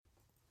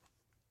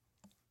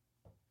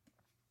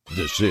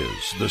This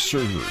is the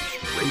Servers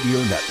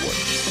Radio Network.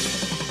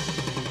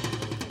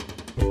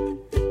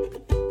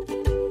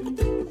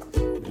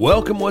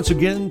 Welcome once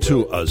again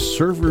to A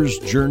Server's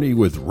Journey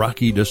with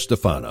Rocky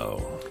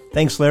DeStefano.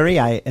 Thanks, Larry.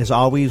 As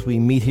always, we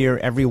meet here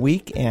every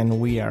week,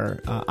 and we are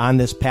on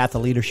this path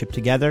of leadership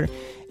together,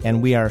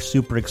 and we are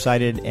super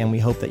excited, and we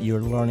hope that you're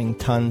learning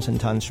tons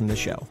and tons from the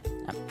show.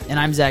 And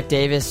I'm Zach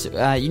Davis.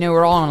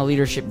 We're all on a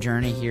leadership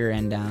journey here,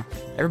 and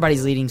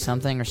everybody's leading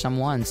something or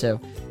someone, so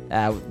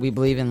we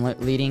believe in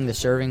leading the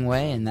serving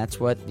way, and that's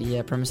what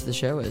the premise of the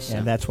show is. So.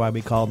 And that's why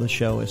we call the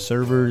show A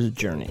Server's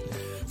Journey.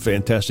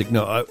 Fantastic.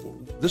 Now,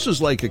 this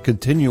is like a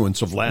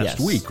continuance of last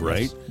week,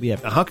 right?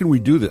 Yes. How can we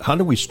do that? How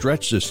do we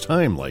stretch this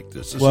time like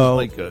this? This is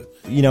like a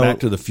Back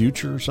to the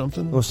Future or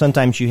something? Well,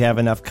 sometimes you have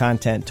enough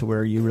content to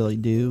where you really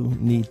do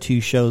need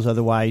two shows.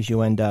 Otherwise,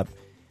 you end up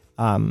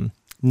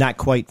not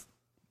quite,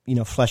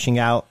 fleshing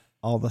out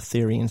all the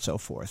theory and so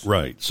forth.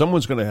 Right.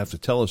 Someone's going to have to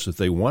tell us if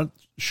they want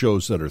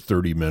shows that are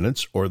 30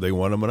 minutes or they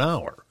want them an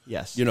hour.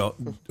 Yes.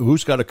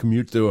 Who's got to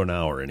commute to an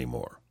hour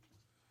anymore?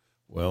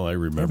 Well, I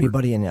remember.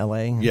 Everybody in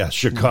L.A. Yes,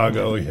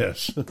 Chicago,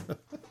 yes.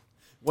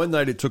 One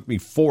night it took me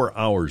 4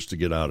 hours to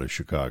get out of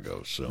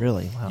Chicago. So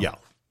Really? Wow. Yeah.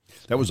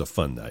 That was a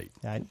fun night.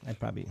 I'd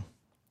probably...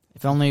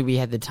 If only we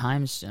had the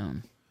time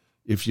zone.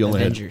 If you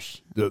only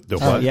Avengers. had the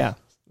what? Yeah.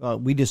 Well,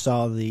 we just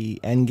saw the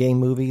Endgame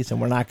movies,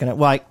 and we're not going to...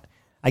 Well,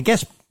 I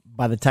guess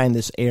by the time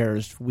this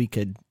airs, we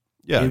could...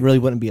 Yeah. It really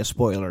wouldn't be a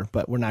spoiler,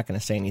 but we're not going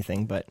to say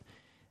anything. But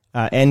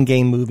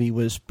Endgame movie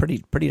was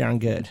pretty darn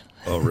good.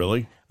 Oh,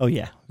 really? Oh,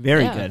 yeah.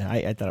 Very good.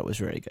 I thought it was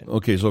very good.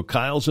 Okay, so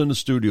Kyle's in the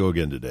studio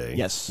again today.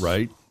 Yes.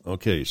 Right?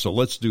 Okay, so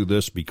let's do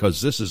this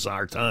because this is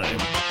our time.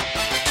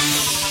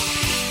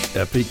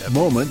 Epic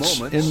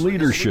moments in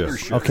leadership.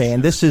 Okay,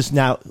 and this is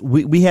now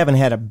we haven't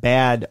had a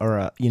bad or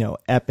a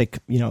epic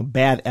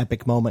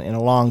moment in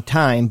a long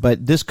time,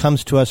 but this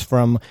comes to us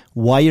from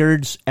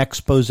Wired's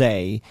expose,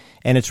 and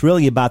it's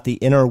really about the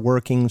inner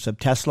workings of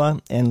Tesla.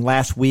 And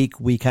last week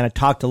we kind of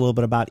talked a little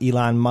bit about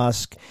Elon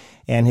Musk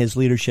and his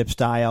leadership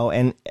style,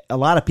 and a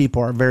lot of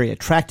people are very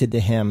attracted to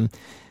him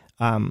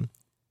and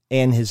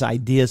his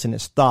ideas and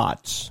his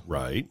thoughts.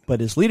 Right. But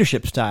his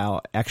leadership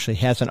style actually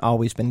hasn't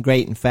always been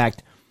great. In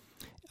fact,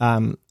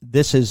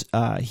 this is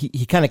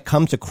he kind of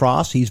comes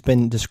across. He's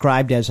been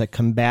described as a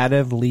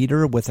combative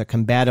leader with a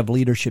combative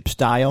leadership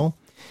style,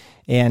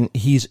 and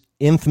he's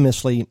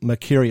infamously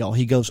mercurial.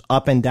 He goes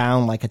up and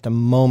down like at the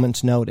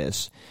moment's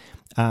notice.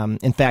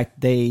 In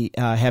fact, they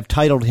have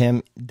titled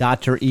him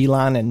Dr.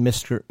 Elon and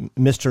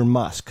Mr.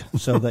 Musk.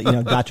 So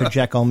that Dr.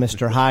 Jekyll,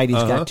 Mr. Hyde.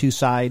 He's got two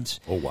sides.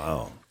 Oh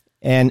wow!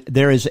 And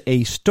there is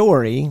a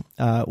story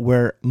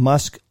where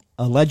Musk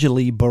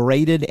allegedly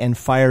berated and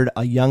fired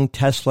a young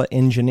Tesla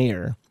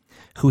engineer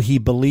who he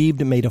believed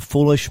made a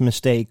foolish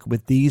mistake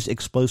with these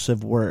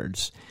explosive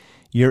words: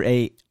 "You're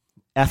a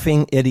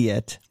effing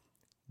idiot.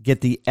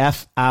 Get the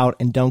F out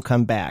and don't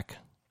come back."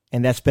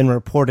 And that's been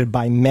reported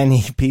by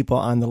many people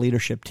on the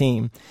leadership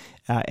team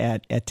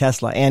at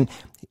Tesla. And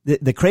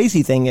the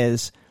crazy thing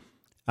is,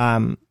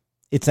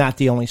 it's not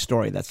the only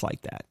story that's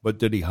like that. But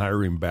did he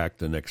hire him back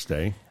the next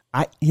day?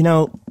 I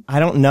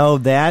don't know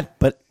that,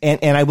 but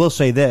and I will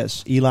say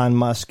this: Elon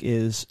Musk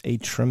is a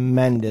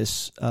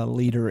tremendous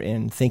leader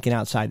in thinking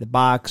outside the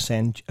box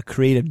and a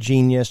creative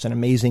genius, an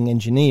amazing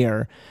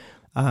engineer.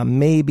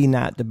 Maybe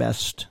not the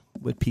best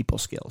with people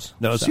skills.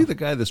 Now, is he the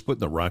guy that's putting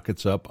the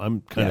rockets up?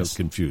 I'm kind of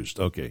confused.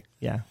 Okay.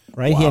 Yeah.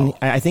 Right. Wow.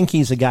 I think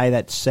he's a guy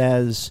that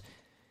says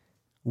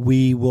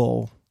we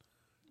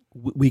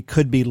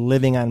could be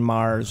living on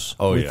Mars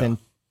within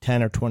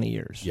 10 or 20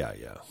 years. Yeah.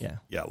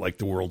 Like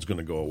the world's going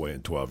to go away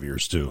in 12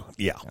 years too.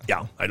 Yeah.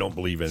 I don't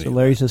believe anything. So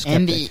Larry's a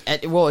skeptic.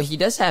 And he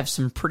does have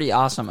some pretty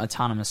awesome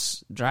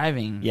autonomous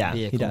driving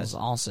vehicles. He does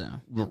also.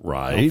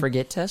 Right. Don't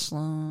forget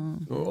Tesla.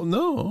 Oh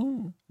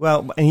no.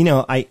 Well,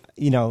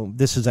 and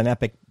this is an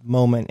epic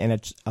moment, and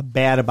it's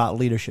bad about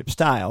leadership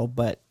style,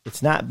 but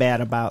it's not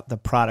bad about the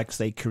products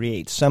they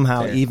create.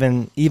 Somehow,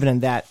 even in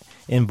that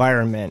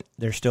environment,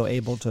 they're still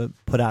able to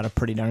put out a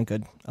pretty darn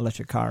good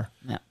electric car.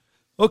 Yeah.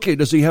 Okay,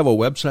 does he have a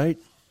website?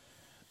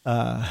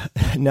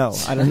 No,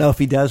 I don't know if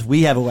he does.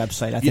 We have a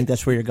website. I think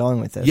that's where you're going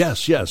with this.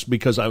 Yes,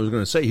 because I was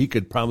going to say he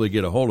could probably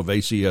get a hold of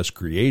ACS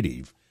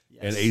Creative,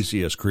 and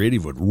ACS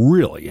Creative would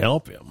really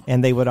help him.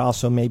 And they would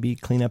also maybe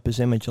clean up his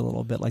image a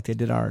little bit like they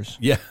did ours.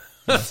 Yeah.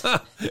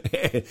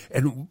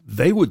 And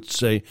they would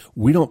say,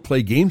 we don't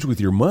play games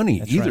with your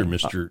money either,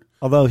 Mr.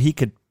 Although they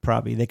could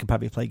probably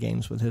play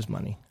games with his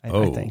money, I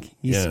think.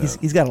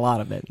 He's got a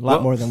lot of it, a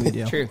lot more than we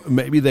do. True.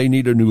 Maybe they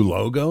need a new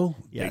logo.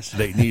 Yes.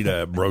 They need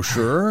a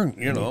brochure,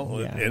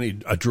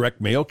 a direct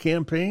mail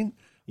campaign.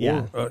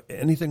 Or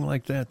anything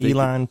like that.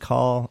 Elon,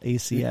 call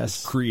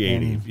ACS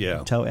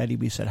Creative, tell Eddie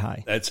we said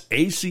hi. That's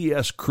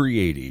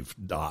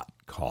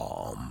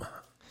acscreative.com.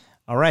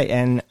 All right,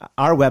 and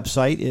our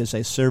website is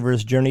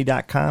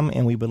aserversjourney.com,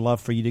 and we would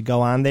love for you to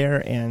go on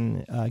there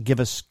and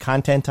give us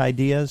content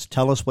ideas.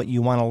 Tell us what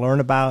you want to learn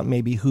about,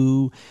 maybe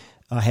who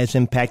has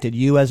impacted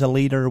you as a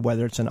leader,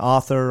 whether it's an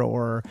author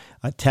or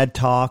a TED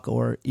Talk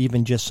or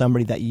even just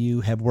somebody that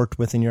you have worked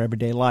with in your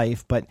everyday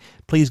life. But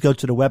please go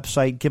to the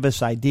website, give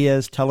us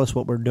ideas, tell us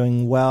what we're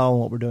doing well,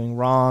 what we're doing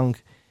wrong.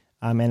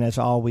 And as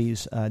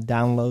always,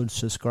 download,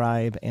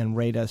 subscribe, and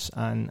rate us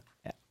on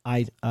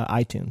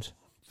iTunes.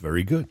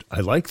 Very good.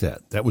 I like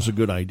that. That was a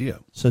good idea.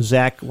 So,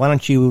 Zach, why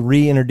don't you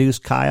reintroduce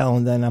Kyle,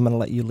 and then I'm going to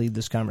let you lead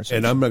this conversation.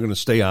 And I'm not going to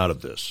stay out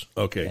of this.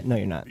 Okay. No,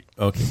 you're not.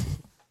 Okay.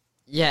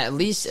 Yeah, at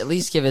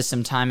least give us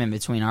some time in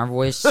between our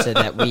voice so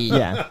that we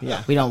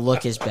we don't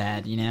look as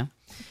bad,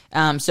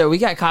 So we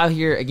got Kyle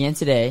here again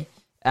today.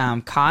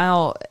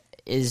 Kyle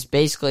is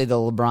basically the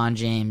LeBron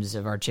James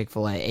of our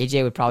Chick-fil-A.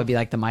 AJ would probably be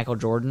like the Michael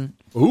Jordan.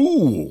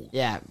 Ooh.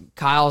 Yeah,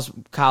 Kyle's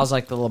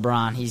like the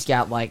LeBron. He's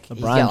got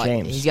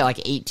James. He's got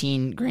like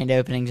 18 grand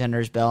openings under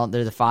his belt.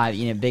 They're the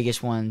 5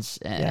 biggest ones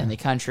in the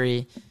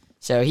country.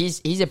 So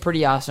he's a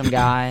pretty awesome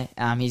guy.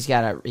 He's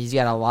got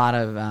a lot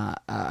of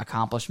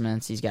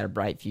accomplishments. He's got a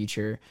bright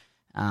future,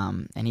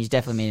 and he's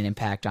definitely made an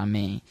impact on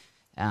me.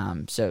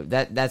 So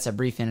that's a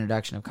brief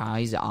introduction of Kyle.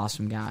 He's an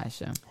awesome guy.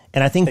 So,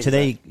 and I think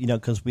today,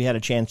 because we had a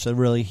chance to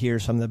really hear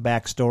some of the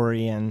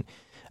backstory and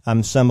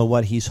some of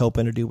what he's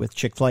hoping to do with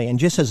Chick-fil-A. And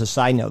just as a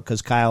side note,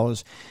 because Kyle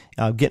is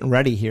getting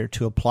ready here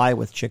to apply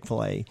with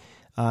Chick-fil-A,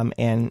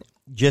 and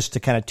just to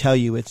kind of tell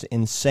you, it's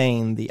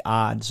insane the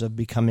odds of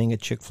becoming a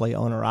Chick-fil-A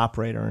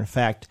owner-operator. In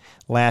fact,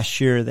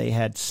 last year they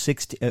had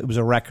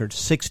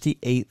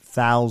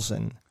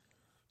 68,000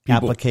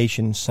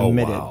 applications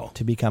submitted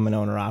to become an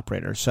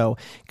owner-operator. So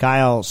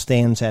Kyle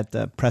stands at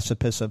the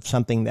precipice of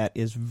something that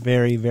is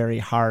very, very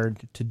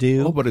hard to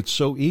do. Oh, but it's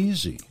so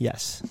easy.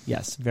 Yes,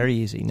 very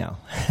easy. No.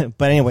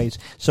 But anyways,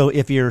 so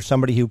if you're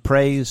somebody who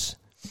pray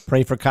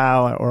for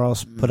Kyle, or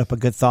else put up a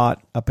good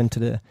thought up into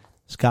the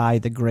sky,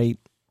 the great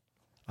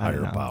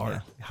higher power. Yeah,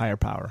 higher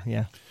power,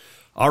 yeah.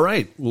 All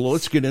right. Well,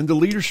 let's get into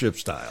leadership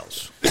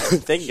styles.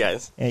 Thank you,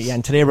 guys.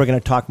 And today we're going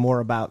to talk more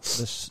about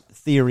this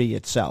theory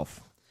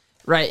itself.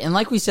 Right, and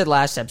like we said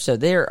last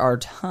episode, there are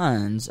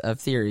tons of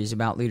theories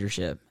about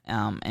leadership,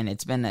 and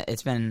it's been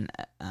an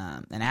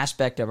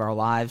aspect of our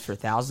lives for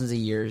thousands of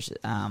years.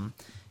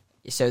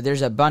 So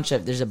there's a bunch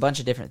of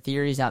different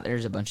theories out there.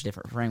 There's a bunch of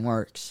different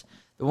frameworks.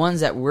 The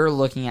ones that we're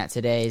looking at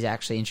today is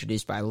actually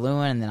introduced by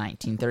Lewin in the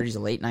 1930s, the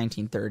late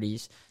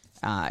 1930s.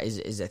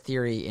 Is a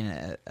theory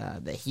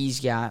that he's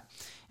got.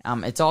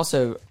 It's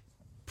also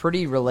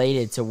pretty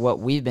related to what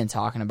we've been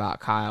talking about,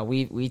 Kyle.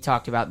 We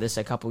talked about this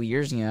a couple of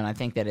years ago, and I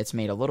think that it's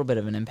made a little bit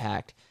of an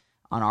impact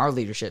on our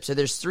leadership. So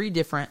there's 3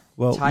 different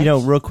types.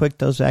 Real quick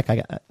though, Zach,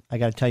 I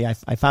got to tell you,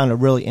 I found a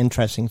really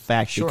interesting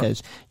fact. Sure.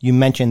 Because you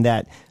mentioned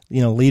that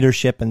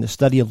leadership and the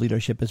study of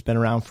leadership has been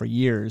around for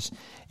years,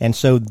 and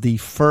so the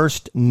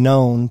first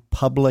known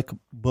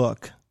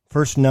book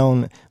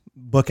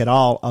at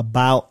all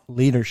about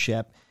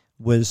leadership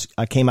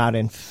came out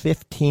in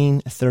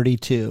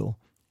 1532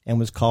 and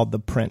was called The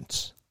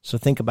Prince. So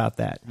think about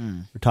that.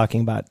 We're talking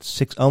about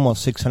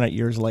almost 600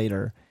 years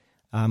later,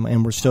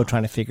 and we're still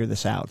trying to figure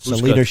this out. So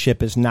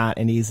leadership is not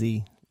an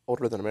easy.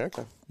 Older than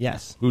America.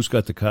 Yes. Who's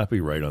got the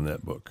copyright on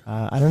that book?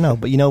 I don't know,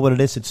 but you know what it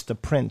is? It's The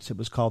Prince. It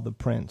was called The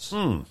Prince. So,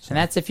 and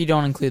that's if you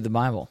don't include the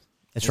Bible.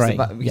 That's right.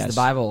 Because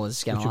the Bible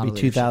is got a lot of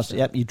 2,000.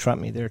 Yep, you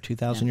trumped me. They're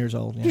 2,000 years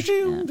old.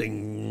 Yeah.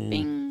 Ding.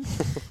 Bing.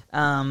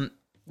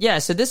 Yeah,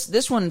 so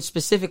this one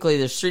specifically,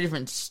 there's 3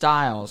 different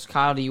styles.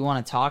 Kyle, do you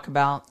want to talk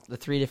about the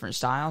 3 different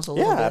styles a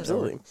little bit? Yeah,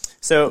 absolutely.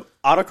 So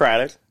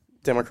autocratic,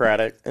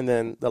 democratic, and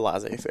then the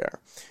laissez-faire.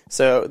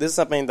 So this is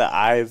something that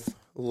I've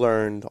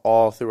learned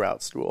all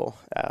throughout school.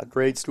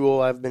 Grade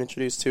school, I've been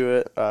introduced to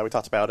it. We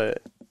talked about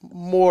it.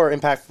 More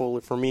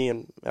impactful for me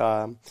and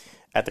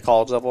at the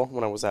college level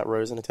when I was at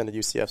Rosen, attended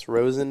UCF's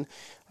Rosen.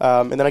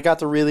 And then I got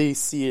to really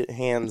see it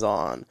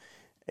hands-on.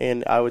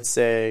 And I would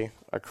say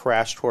a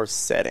crash course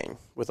setting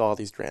with all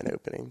these grand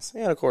openings.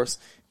 And, of course,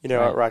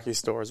 at Rocky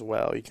Store as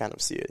well, you kind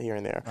of see it here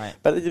and there. Right.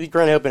 But the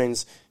grand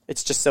openings,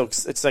 it's just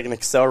it's like an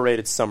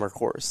accelerated summer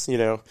course.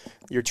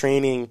 You're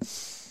training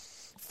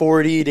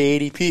 40 to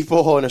 80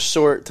 people in a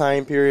short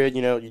time period.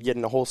 You're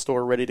getting the whole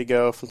store ready to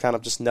go from kind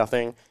of just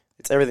nothing.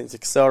 Everything's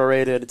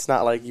accelerated. It's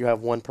not like you have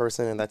one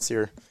person and that's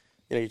you're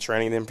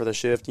training them for the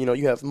shift.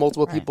 You have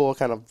multiple people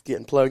kind of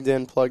getting plugged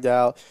in, plugged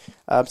out.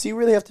 So you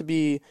really have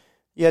to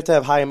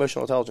have high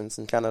emotional intelligence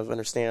and kind of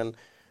understand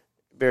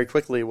very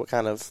quickly what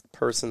kind of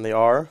person they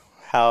are,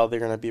 how they're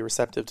going to be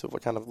receptive to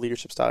what kind of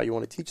leadership style you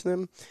want to teach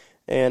them,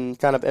 and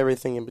kind of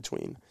everything in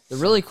between. The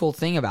really cool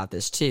thing about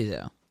this, too,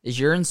 though, is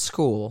you're in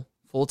school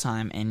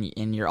full-time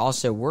and you're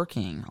also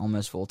working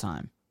almost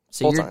full-time.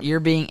 So you're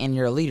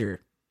a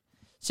leader.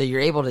 So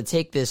you're able to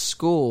take this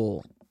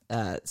school,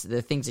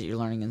 the things that you're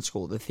learning in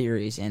school, the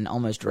theories, and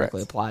almost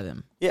directly apply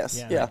them.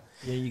 Yes, yeah.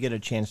 You get a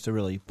chance to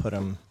really put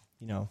them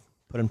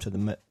to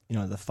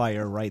the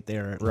fire right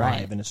there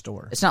live in a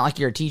store. It's not like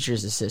you're a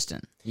teacher's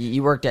assistant.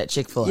 You worked at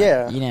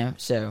Chick-fil-A,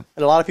 so.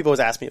 And a lot of people always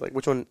ask me, like,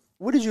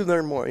 what did you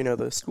learn more?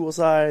 The school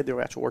side, the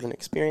actual work and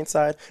experience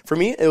side. For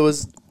me, it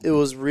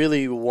was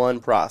really one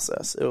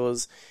process. It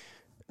was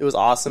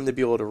awesome to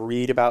be able to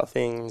read about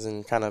things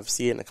and kind of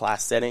see it in a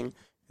class setting.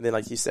 And then,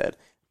 like you said,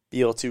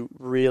 be able to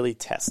really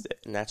test it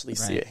and actually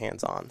see Right. it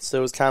hands on. So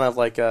it was kind of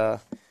like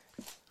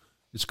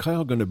Is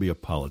Kyle going to be a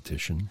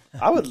politician?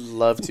 I would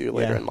love to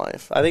later Yeah. in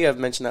life. I think I've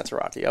mentioned that to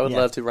Rocky. I would Yeah.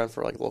 love to run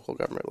for like local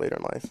government later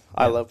in life.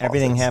 I love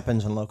Everything politics.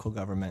 happens in local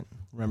government.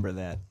 Remember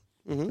that.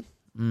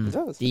 It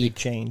does. Big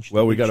change.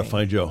 Well, we Big got to change.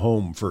 find you a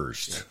home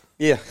first.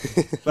 Yeah.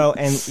 Well,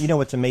 and you know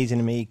what's amazing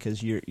to me,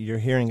 because you're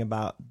hearing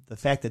about the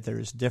fact that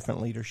there's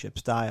different leadership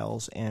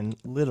styles and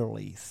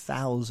literally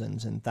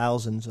thousands and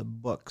thousands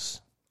of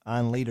books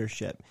on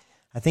leadership.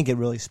 I think it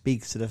really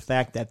speaks to the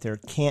fact that there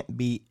can't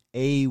be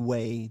a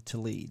way to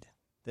lead.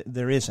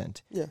 There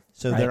isn't. Yeah.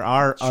 So there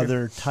are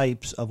other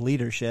types of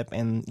leadership,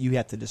 and you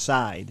have to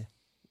decide,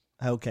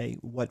 okay,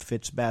 what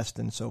fits best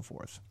and so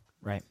forth.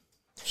 Right.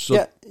 So,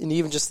 Yeah, and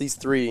even just these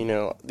three,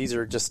 these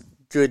are just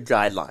good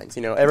guidelines.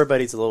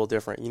 Everybody's a little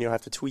different.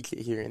 Have to tweak it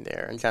here and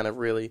there and kind of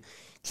really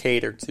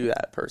cater to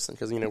that person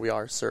because we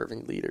are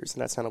serving leaders,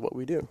 and that's kind of what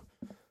we do.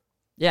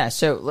 Yeah.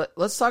 So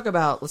let's talk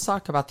about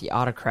the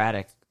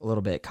autocratic a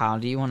little bit. Kyle,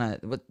 do you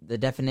want to? What the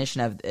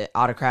definition of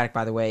autocratic,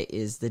 by the way,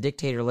 is the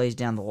dictator lays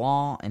down the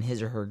law in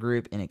his or her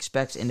group and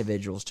expects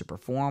individuals to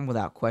perform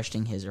without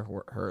questioning his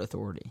or her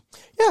authority.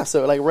 Yeah,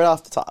 so like right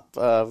off the top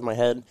of my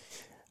head,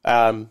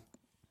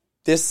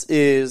 this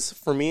is,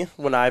 for me,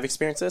 when I've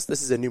experienced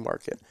this is a new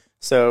market.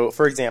 So,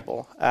 for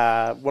example,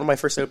 one of my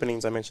first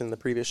openings I mentioned in the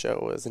previous show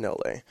was in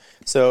LA.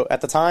 So,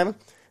 at the time,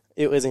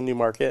 it was a new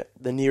market.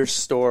 The nearest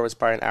store was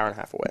probably an hour and a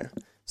half away.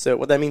 So,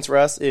 what that means for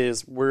us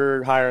is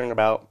we're hiring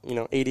about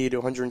 80 to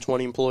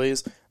 120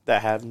 employees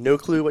that have no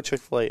clue what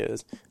Chick-fil-A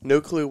is,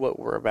 no clue what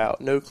we're about,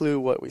 no clue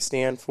what we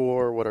stand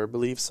for, what our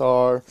beliefs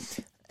are,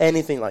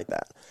 anything like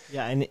that.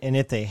 Yeah, and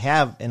if they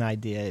have an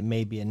idea, it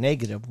may be a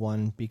negative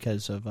one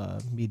because of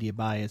media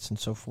bias and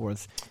so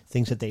forth,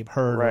 things that they've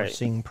heard or Right.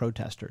 seen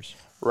protesters.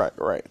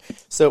 Right.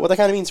 So what that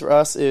kind of means for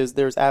us is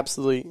there's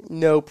absolutely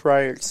no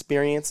prior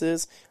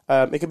experiences.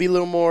 It could be a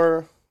little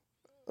more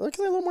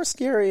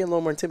scary and a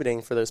little more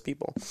intimidating for those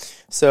people.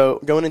 So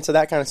going into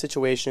that kind of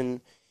situation,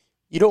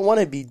 you don't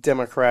want to be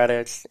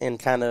democratic and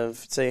kind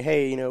of say,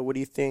 hey, what do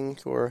you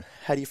think or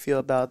how do you feel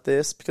about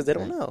this? Because they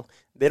don't know.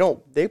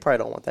 They probably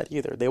don't want that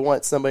either. They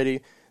want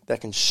somebody that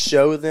can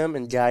show them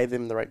and guide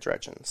them in the right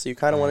direction. So you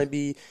kind of want to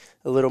be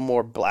a little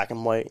more black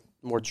and white,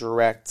 more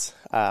direct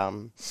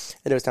in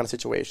those kind of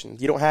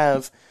situations. You don't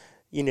have,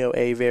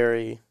 a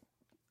very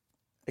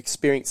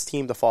experienced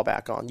team to fall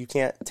back on. You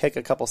can't take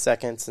a couple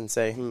seconds and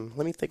say,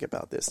 let me think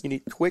about this. You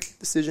need quick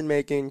decision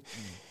making.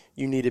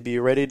 You need to be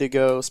ready to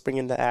go, spring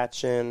into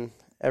action.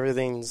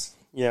 Everything's,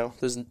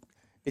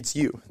 it's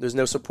you. There's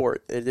no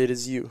support. It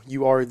is you.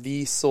 You are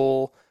the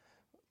sole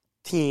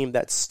team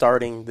that's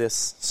starting the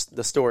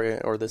story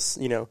or this,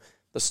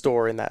 the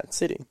store in that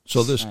city.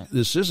 so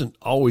this isn't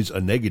always a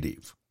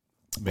negative.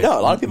 No,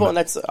 a lot of people, and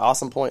that's an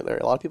awesome point,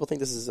 Larry. A lot of people think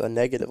this is a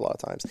negative a lot of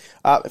times.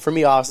 For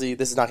me, obviously,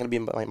 this is not going to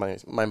be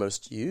my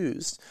most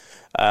used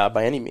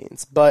by any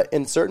means. But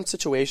in certain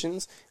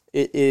situations,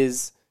 it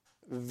is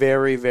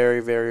very, very,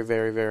 very,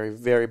 very, very,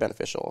 very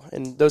beneficial.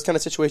 And those kind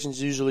of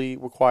situations usually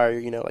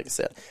require, like I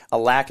said, a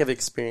lack of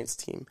experienced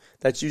team.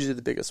 That's usually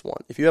the biggest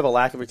one. If you have a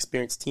lack of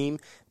experienced team,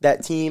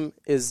 that team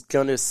is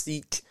going to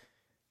seek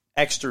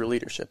extra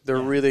leadership.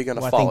 They're really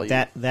going to follow I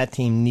think that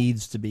team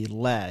needs to be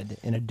led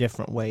in a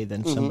different way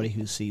than somebody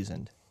who's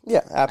seasoned. you.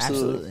 Yeah,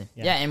 absolutely.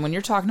 Yeah, and when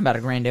you're talking about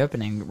a grand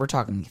opening, we're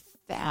talking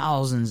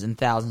thousands and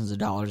thousands of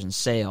dollars in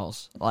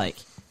sales. Like,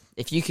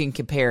 if you can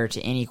compare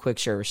to any quick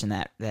service in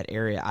that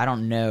area, I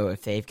don't know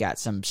if they've got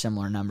some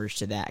similar numbers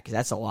to that, because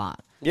that's a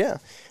lot. Yeah,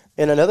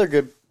 and another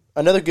good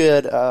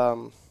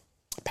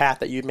path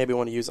that you maybe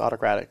want to use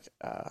autocratic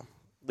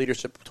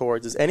leadership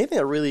towards is anything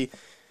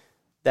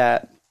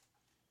that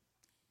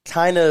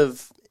kind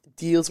of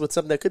deals with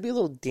something that could be a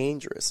little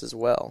dangerous as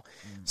well.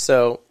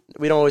 So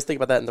we don't always think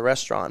about that in the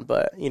restaurant,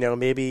 but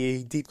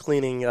maybe deep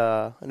cleaning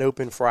an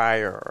open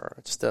fryer or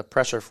just a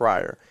pressure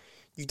fryer.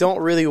 You don't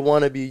really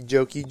want to be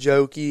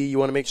jokey. You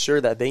want to make sure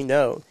that they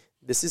know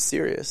this is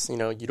serious. You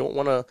don't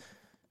want to,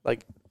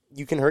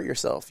 you can hurt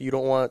yourself. You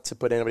don't want to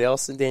put anybody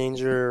else in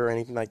danger or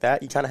anything like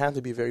that. You kind of have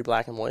to be very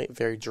black and white,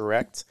 very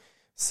direct.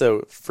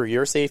 So for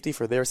your safety,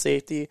 for their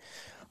safety.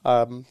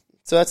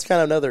 So that's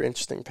kind of another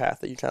interesting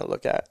path that you kind of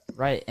look at.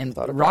 Right. And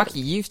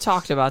Rocky, you've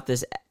talked about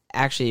this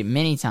actually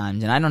many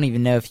times, and I don't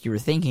even know if you were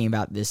thinking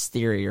about this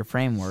theory or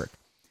framework.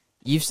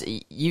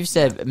 You've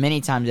said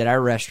many times at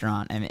our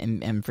restaurant,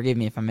 and forgive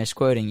me if I'm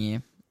misquoting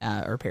you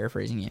or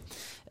paraphrasing you.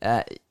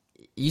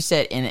 You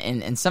said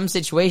in some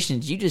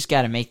situations you just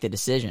got to make the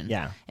decision.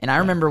 Yeah. And I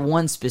remember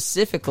one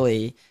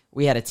specifically.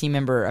 We had a team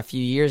member a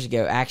few years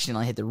ago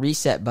accidentally hit the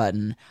reset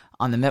button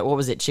on what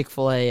was it,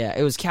 Chick-fil-A?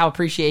 It was Cow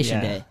Appreciation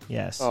Day.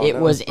 Yes. It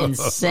was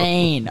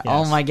insane. Yes.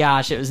 Oh my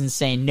gosh, it was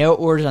insane. No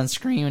orders on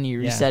screen when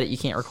you reset it. You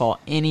can't recall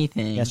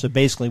anything. Yeah, so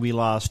basically we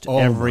lost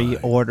every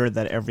order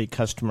that every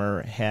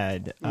customer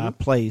had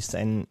placed.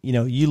 And,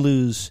 you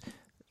lose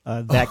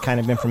that kind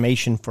of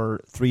information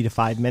for 3 to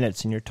 5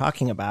 minutes. And you're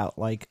talking about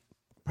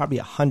probably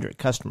 100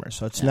 customers,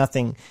 so it's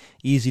nothing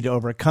easy to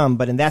overcome.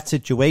 But in that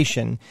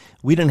situation,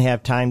 we didn't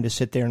have time to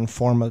sit there and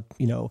form a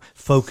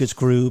focus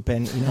group.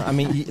 And I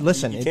mean,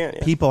 listen,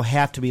 people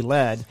have to be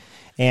led.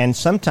 And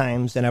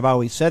sometimes, and I've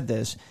always said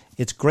this,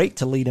 it's great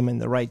to lead them in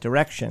the right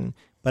direction,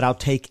 but I'll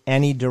take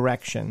any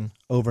direction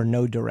over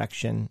no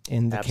direction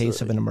in the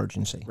case of an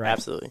emergency. Right.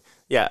 Absolutely.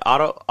 Yeah,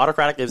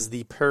 autocratic is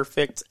the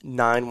perfect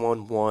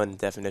 911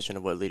 definition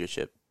of what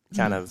leadership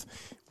kind of,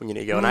 when you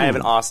need to go. And I have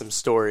an awesome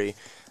story.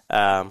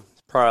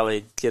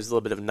 Probably gives a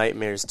little bit of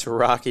nightmares to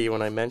Rocky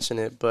when I mention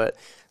it, but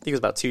I think it was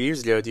about 2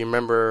 years ago. Do you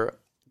remember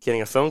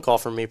getting a phone call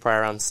from me probably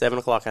around 7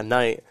 o'clock at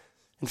night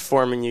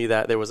informing you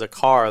that there was a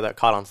car that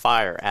caught on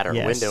fire at our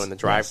window in the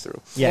drive-thru?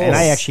 Yeah, and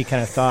I actually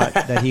kind of thought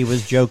that he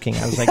was joking.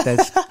 I was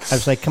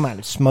like, come on,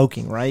 it's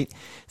smoking, right?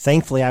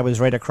 Thankfully, I was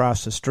right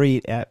across the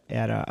street at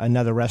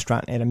another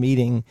restaurant at a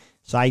meeting,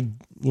 so I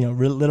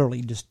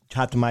literally just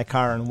hopped in my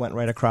car and went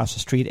right across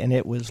the street, and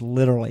it was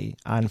literally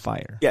on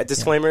fire. Yeah,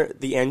 disclaimer,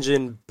 the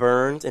engine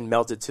burned and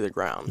melted to the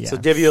ground. Yeah. So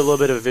give you a little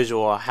bit of a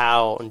visual of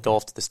how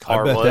engulfed this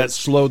car was. I bet that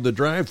slowed the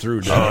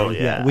drive-thru down. Oh,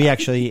 yeah. We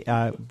actually,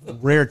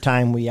 rare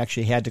time, we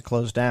actually had to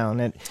close down.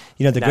 And,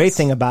 the great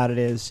thing about it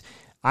is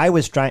I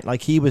was trying,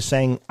 like he was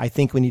saying, I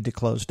think we need to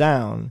close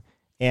down.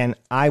 And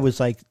I was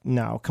like,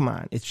 no, come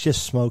on, it's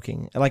just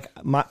smoking. Like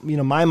my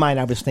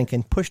mind, I was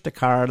thinking, push the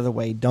car out of the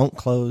way, don't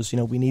close.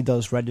 We need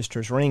those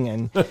registers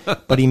ringing.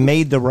 But he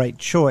made the right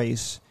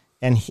choice,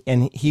 and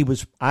he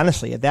was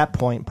honestly at that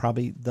point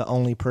probably the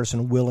only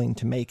person willing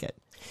to make it.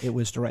 It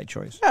was the right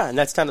choice. Yeah, and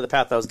that's kind of the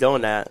path I was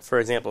going at. For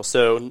example,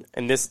 so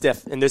in this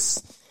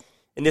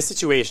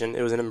situation,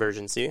 it was an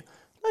emergency.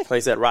 Like I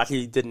said,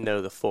 Rocky didn't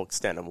know the full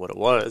extent of what it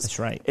was. That's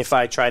right. If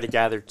I tried to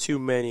gather too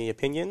many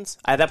opinions,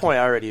 at that point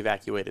I already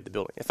evacuated the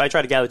building. If I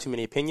tried to gather too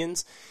many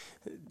opinions,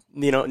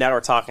 now we're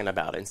talking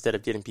about it instead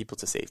of getting people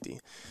to safety.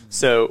 Mm-hmm.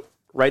 So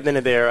right then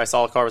and there, I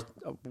saw a car.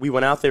 We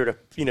went out there to,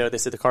 they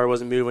said the car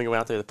wasn't moving. We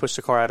went out there to push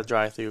the car out of the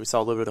drive-thru. We saw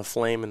a little bit of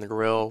flame in the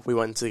grill. We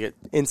went to get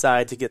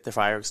inside to get the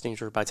fire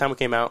extinguisher. By the time we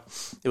came out,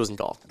 it was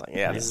engulfed. Like,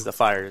 this is the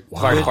fire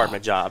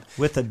department job.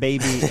 With a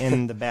baby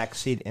in the back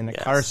seat in the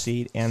car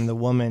seat, and the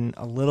woman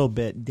a little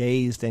bit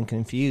dazed and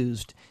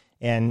confused,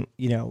 and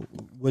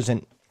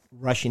wasn't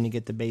rushing to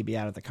get the baby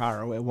out of the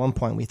car. At one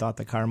point, we thought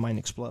the car might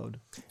explode.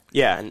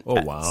 Yeah, and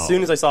as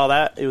soon as I saw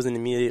that, it was an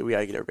immediate, we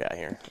got to get everybody out of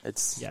here.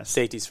 It's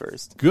safety's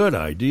first. Good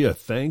idea.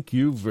 Thank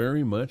you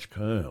very much,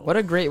 Kyle. What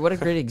a great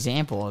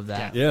example of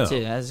that. Yeah.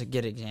 Too. That's a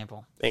good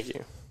example. Thank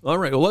you. All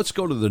right, well, let's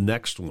go to the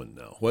next one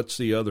now. What's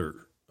the other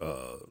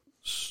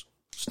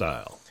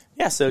style?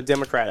 Yeah, so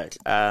democratic.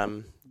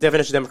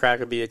 Definition of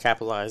democratic would be to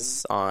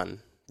capitalize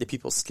on the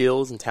people's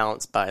skills and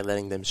talents by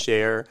letting them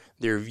share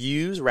their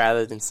views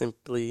rather than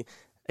simply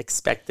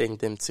expecting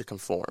them to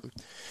conform.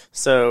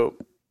 So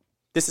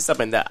this is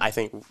something that I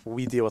think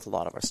we deal with a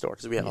lot of our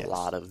stores. We have a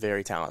lot of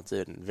very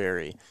talented and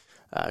very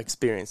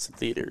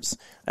experienced leaders.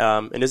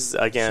 And this is,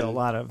 again... So a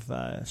lot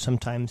of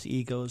sometimes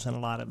egos and a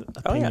lot of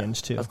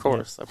opinions, too. Of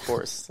course.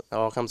 It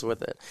all comes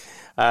with it.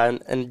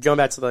 And going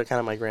back to the kind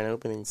of my grand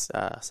openings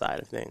side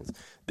of things,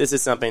 this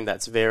is something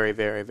that's very,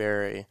 very,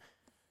 very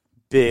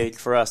big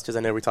for us, because I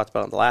know we talked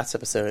about in the last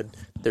episode,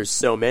 there's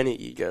so many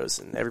egos,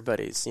 and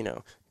everybody's,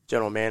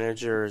 general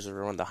managers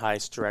or one of the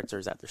highest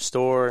directors at their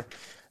store.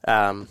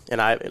 And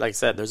like I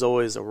said, there's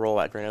always a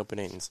role at grand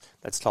openings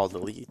that's called the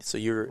lead. So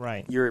you're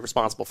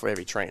responsible for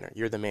every trainer.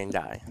 You're the main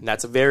guy. And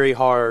that's a very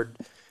hard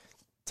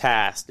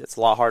task. It's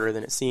a lot harder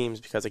than it seems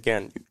because,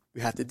 again,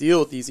 you have to deal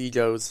with these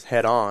egos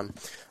head on.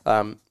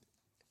 And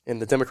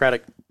the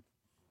democratic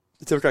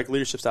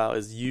leadership style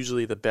is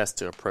usually the best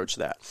to approach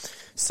that.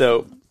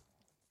 So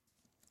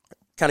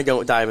kind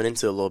of diving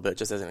into it a little bit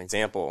just as an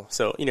example.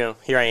 So,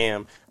 here I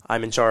am.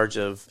 I'm in charge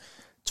of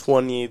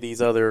 20 of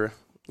these other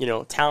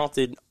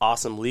talented,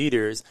 awesome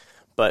leaders,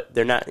 but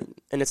they're not,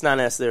 and it's not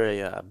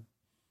necessarily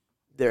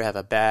they have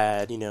a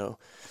bad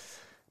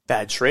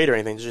trait or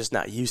anything. They're just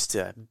not used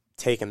to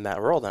taking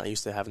that role. They're not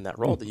used to having that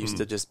role. They're used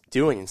to just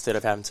doing instead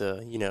of having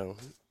to,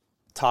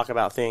 talk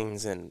about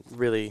things and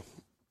really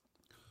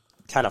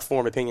kind of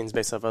form opinions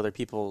based off other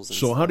people's.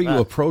 So how do you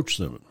approach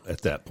them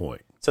at that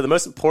point? So the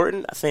most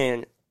important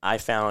thing I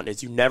found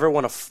is you never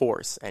want to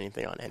force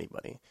anything on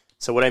anybody.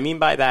 So what I mean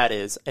by that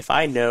is if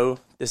I know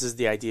this is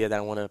the idea that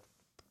I want to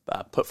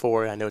put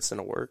forward, I know it's going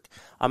to work,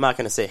 I'm not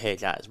going to say, hey,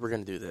 guys, we're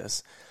going to do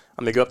this.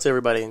 I'm going to go up to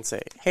everybody and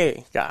say,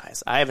 hey,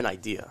 guys, I have an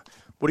idea.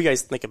 What do you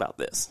guys think about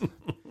this?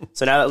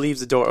 So now that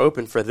leaves the door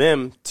open for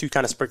them to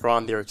kind of sprinkle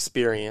on their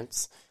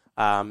experience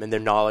and their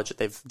knowledge that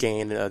they've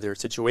gained in other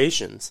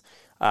situations.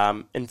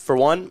 And for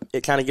one,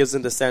 it kind of gives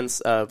them the sense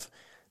of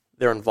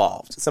they're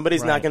involved.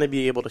 Somebody's not going to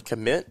be able to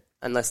commit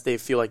unless they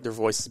feel like their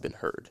voice has been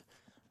heard.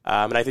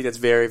 And I think that's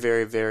very,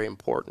 very, very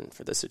important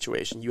for this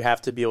situation. You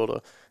have to be able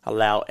to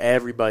allow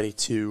everybody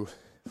to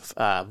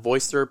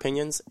voice their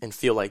opinions and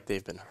feel like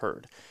they've been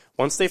heard.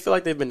 Once they feel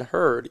like they've been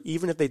heard,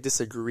 even if they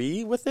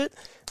disagree with it,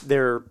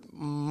 they're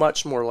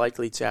much more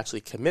likely to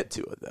actually commit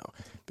to it, though,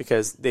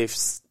 because they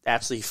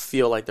actually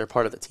feel like they're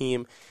part of the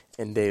team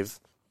and they've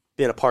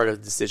been a part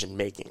of decision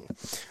making.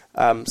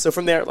 So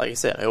from there, like I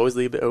said, I always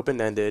leave it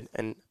open ended,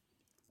 and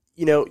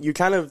you're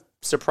kind of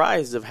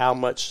surprised of how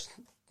much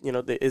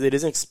it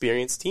is an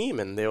experienced team,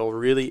 and they'll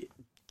really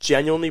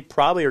genuinely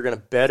probably are going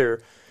to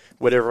better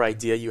whatever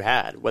idea you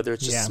had, whether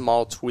it's just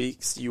small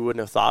tweaks you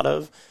wouldn't have thought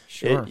of.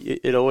 Sure.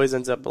 It always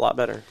ends up a lot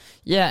better.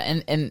 Yeah,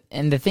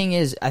 and the thing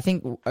is, I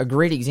think a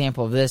great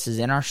example of this is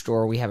in our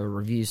store we have a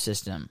review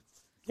system,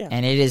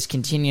 and it is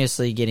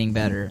continuously getting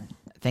better.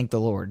 Thank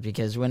the Lord,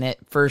 because when it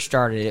first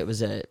started, it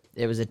was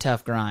a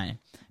tough grind,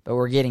 but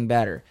we're getting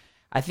better.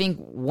 I think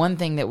one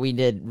thing that we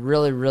did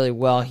really, really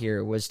well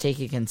here was take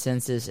a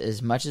consensus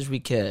as much as we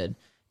could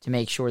to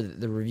make sure that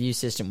the review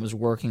system was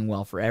working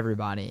well for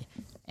everybody.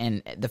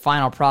 And the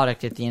final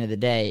product at the end of the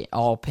day,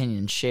 all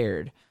opinions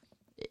shared,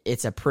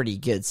 it's a pretty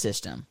good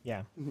system.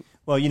 Yeah.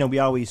 Well,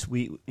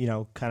 we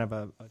kind of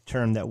a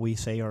term that we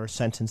say, or a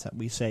sentence that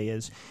we say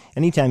is,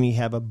 anytime you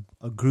have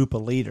a group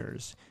of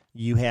leaders,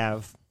 you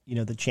have,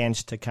 the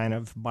chance to kind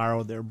of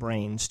borrow their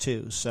brains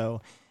too.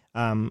 So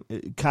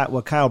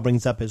what Kyle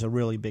brings up is a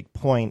really big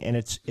point, and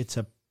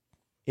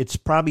it's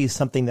probably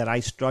something that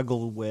I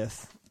struggled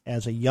with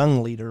as a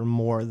young leader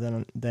more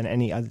than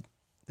any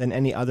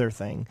other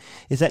thing,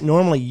 is that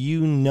normally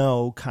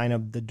kind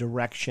of the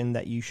direction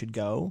that you should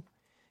go,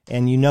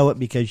 and it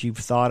because you've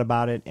thought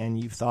about it, and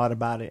you've thought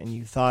about it, and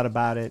you've thought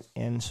about it,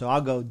 and so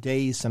I'll go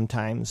days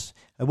sometimes.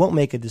 I won't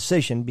make a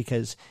decision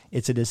because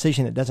it's a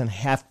decision that doesn't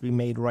have to be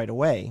made right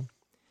away.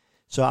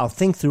 So I'll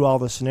think through all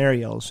the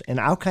scenarios, and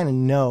I'll kind of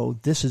know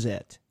this is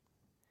it.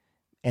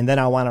 And then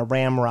I want to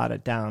ramrod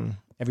it down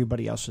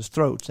everybody else's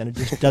throats, and it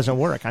just doesn't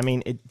work. I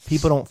mean,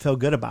 people don't feel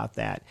good about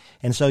that.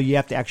 And so you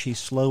have to actually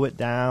slow it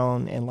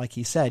down, and like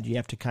he said, you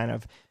have to kind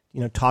of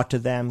talk to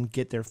them,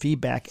 get their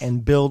feedback,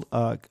 and build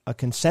a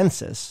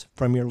consensus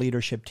from your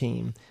leadership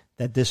team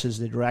that this is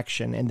the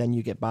direction, and then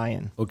you get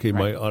buy-in. Okay,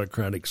 right. My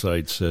autocratic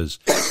side says,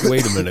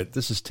 wait a minute,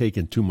 this is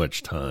taking too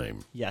much time.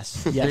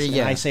 Yes,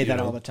 I say that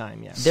all the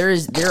time, yes. There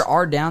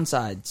are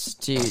downsides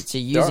to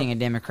using a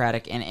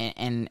democratic,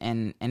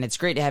 and it's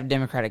great to have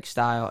democratic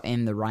style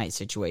in the right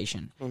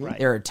situation. Right.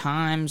 There are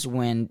times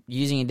when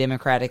using a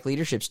democratic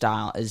leadership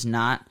style is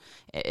not,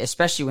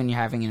 especially when you're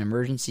having an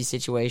emergency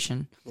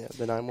situation. Yeah,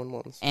 the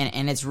 911s.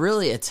 And it's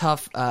really a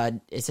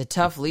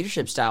tough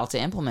leadership style to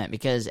implement,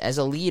 because as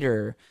a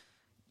leader,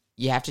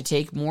 you have to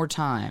take more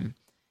time,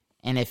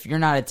 and if you're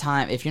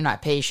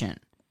not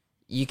patient,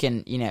 you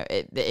can,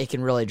 it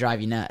can really drive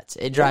you nuts.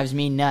 It drives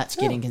me nuts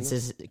getting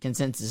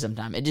consensus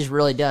sometimes. It just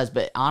really does.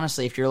 But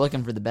honestly, if you're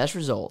looking for the best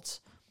results,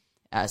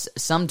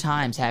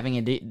 sometimes having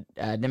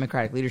a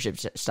democratic leadership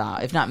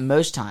style, if not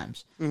most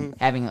times,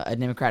 having a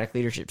democratic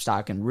leadership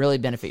style can really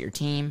benefit your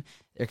team.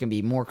 There can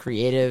be more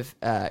creative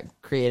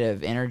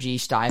energy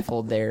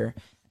stifled there.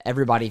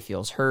 Everybody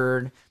feels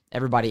heard.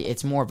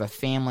 It's more of a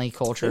family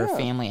culture,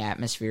 family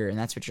atmosphere, and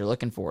that's what you're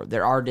looking for.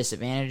 There are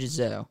disadvantages,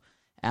 though,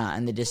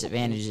 and the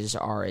disadvantages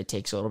are it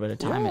takes a little bit of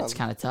time, and it's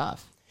kind of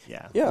tough.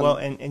 Yeah. Well,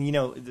 and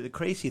the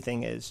crazy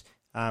thing is,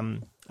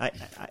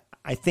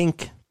 I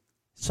think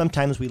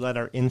sometimes we let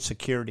our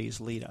insecurities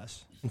lead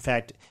us. In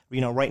fact,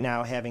 right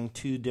now having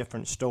two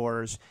different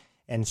stores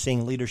and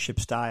seeing leadership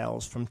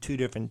styles from two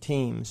different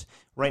teams,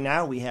 right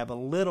now we have a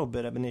little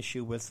bit of an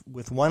issue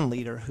with one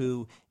leader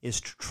who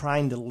is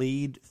trying to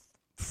lead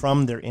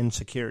from their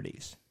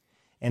insecurities.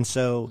 And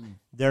so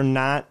they're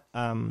not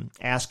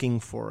asking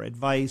for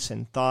advice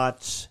and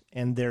thoughts,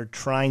 and they're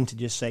trying to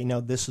just say,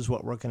 no, this is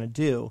what we're going to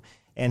do.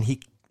 And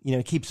he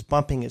keeps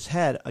bumping his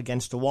head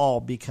against a wall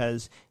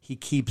because he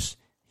keeps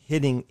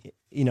hitting,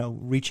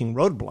 reaching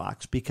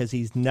roadblocks because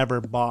he's never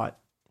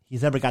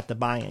got the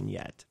buy-in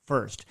yet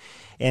first.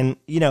 And,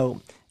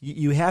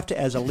 you have to,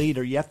 as a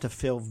leader, you have to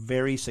feel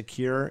very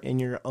secure in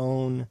your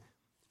own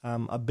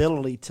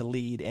ability to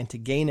lead and to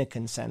gain a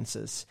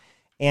consensus.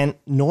 And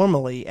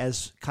normally,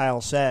 as Kyle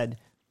said,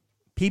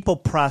 people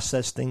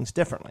process things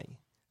differently.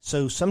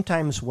 So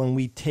sometimes when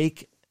we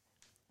take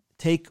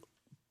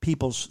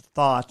people's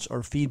thoughts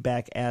or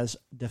feedback as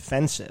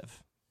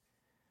defensive,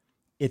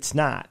 it's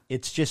not.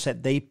 It's just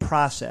that they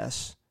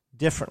process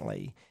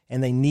differently,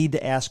 and they need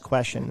to ask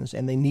questions,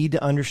 and they need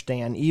to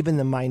understand even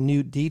the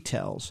minute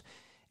details.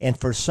 And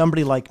for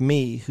somebody like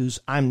me,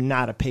 I'm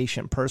not a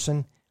patient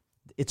person,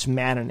 it's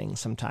maddening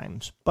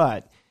sometimes.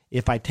 But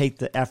if I take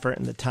the effort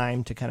and the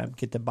time to kind of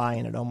get the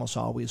buy-in, it almost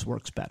always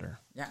works better.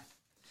 Yeah.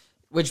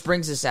 Which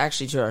brings us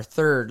actually to our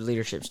third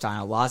leadership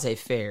style,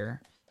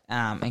 laissez-faire.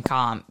 And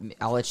Kyle,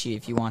 I'll let you,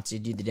 if you want to,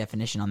 do the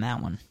definition on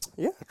that one.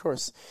 Yeah, of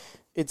course.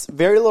 It's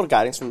very little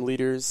guidance from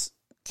leaders,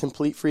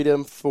 complete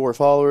freedom for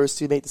followers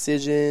to make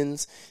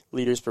decisions.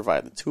 Leaders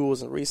provide the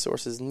tools and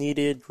resources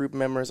needed. Group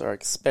members are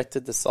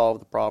expected to solve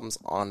the problems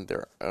on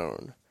their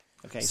own.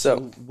 Okay, so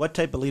what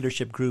type of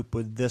leadership group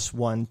would this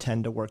one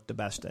tend to work the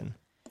best in?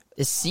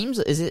 It seems,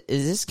 is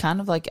this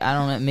kind of like, I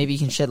don't know, maybe you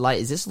can shed light.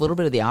 Is this a little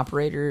bit of the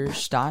operator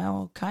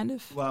style, kind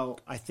of? Well,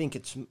 I think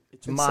it's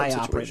my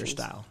operator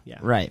style. Yeah.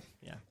 Right.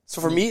 Yeah.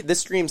 So for me, this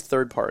stream's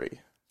third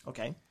party.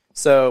 Okay.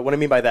 So what I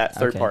mean by that,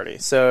 third party.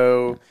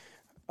 So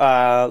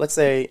let's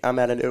say I'm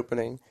at an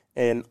opening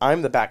and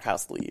I'm the back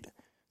house lead.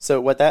 So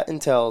what that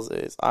entails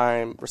is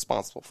I'm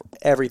responsible for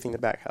everything in the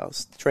back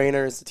house, the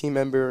trainers, the team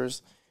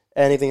members,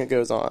 anything that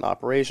goes on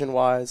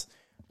operation-wise.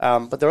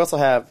 But they also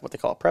have what they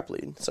call a prep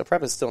lead. So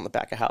prep is still in the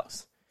back of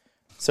house.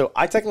 So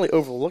I technically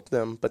overlook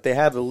them, but they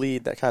have a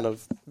lead that kind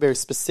of very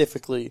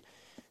specifically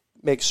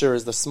makes sure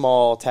is the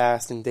small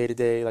tasks and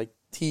day-to-day, like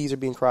T's are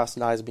being crossed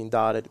and I's are being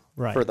dotted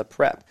for the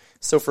prep.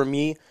 So for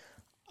me,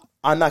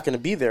 I'm not going to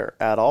be there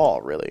at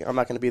all, really. I'm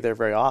not going to be there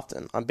very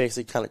often. I'm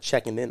basically kind of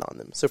checking in on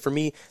them. So for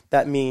me,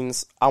 that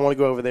means I want to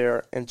go over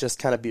there and just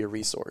kind of be a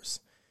resource.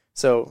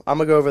 So I'm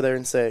going to go over there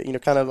and say,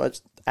 kind of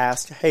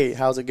ask, hey,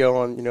 how's it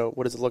going?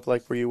 What does it look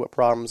like for you? What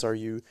problems are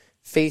you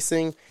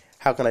facing?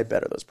 How can I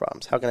better those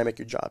problems? How can I make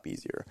your job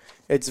easier?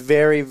 It's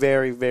very,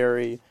 very,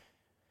 very,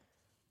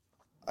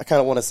 I kind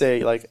of want to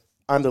say, like,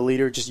 I'm the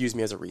leader, just use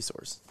me as a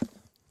resource.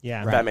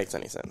 Yeah. If that makes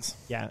any sense.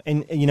 Yeah.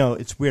 And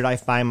it's weird. I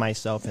find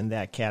myself in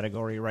that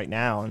category right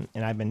now.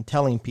 And I've been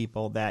telling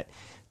people that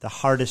the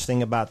hardest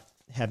thing about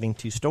having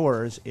two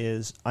stores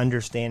is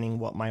understanding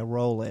what my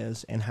role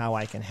is and how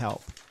I can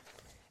help.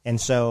 And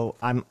so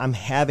I'm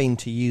having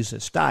to use a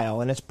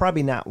style, and it's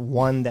probably not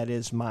one that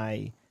is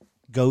my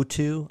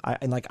go-to.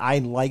 I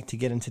like to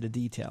get into the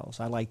details.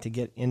 I like to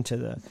get into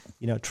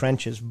the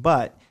trenches,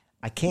 but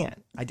I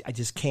can't. I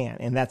just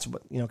can't. And that's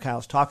what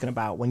Kyle's talking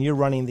about. When you're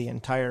running the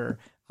entire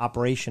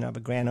operation of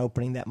a grand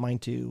opening that might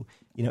do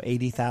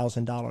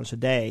 $80,000 a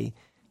day,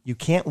 you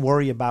can't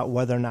worry about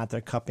whether or not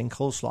they're cupping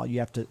coleslaw. You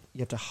have to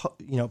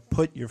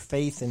put your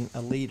faith in a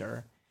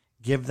leader,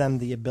 give them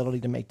the ability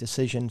to make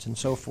decisions and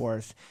so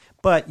forth.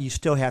 But you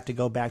still have to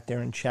go back there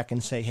and check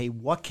and say, hey,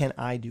 what can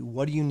I do?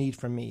 What do you need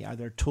from me? Are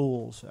there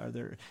tools? Are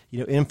there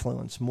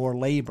influence, more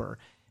labor?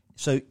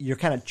 So you're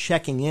kind of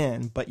checking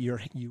in, but you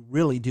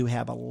really do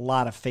have a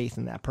lot of faith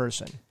in that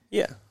person.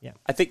 Yeah. Yeah.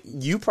 I think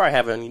you probably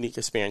have a unique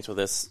experience with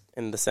this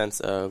in the sense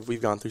of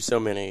we've gone through so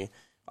many,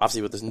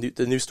 obviously with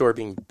the new store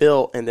being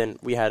built, and then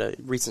we had a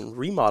recent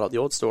remodel at the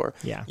old store.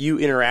 Yeah. You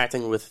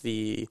interacting with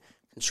the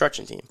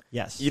construction team.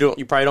 Yes. You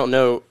probably don't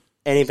know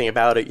anything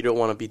about it. You don't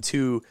want to be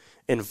too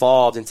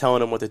involved in telling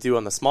them what to do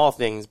on the small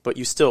things, but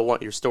you still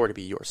want your store to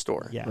be your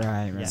store. Yeah.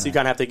 Right. So you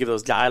kind of have to give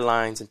those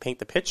guidelines and paint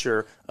the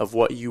picture of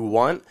what you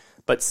want,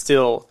 but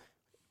still,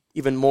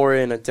 even more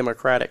in a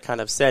democratic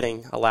kind of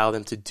setting, allow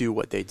them to do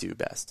what they do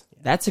best.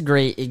 That's a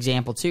great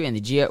example too. And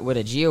would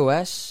a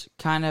GOS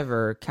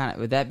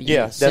would that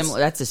be similar?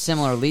 That's a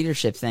similar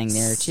leadership thing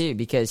there too,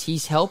 because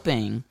he's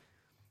helping,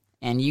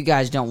 and you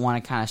guys don't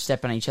want to kind of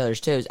step on each other's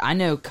toes. I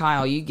know,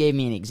 Kyle, you gave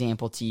me an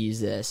example to use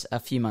this a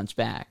few months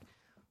back.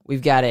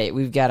 We've got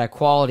a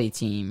quality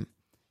team,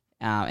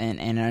 and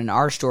in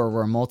our store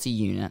we're a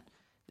multi-unit.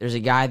 There's a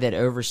guy that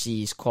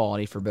oversees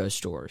quality for both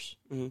stores.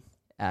 Mm-hmm.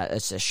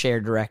 It's a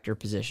shared director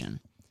position.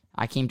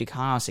 I came to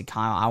Kyle and said,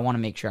 Kyle, I want to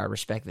make sure I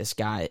respect this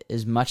guy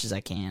as much as I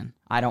can.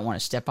 I don't want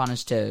to step on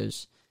his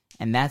toes.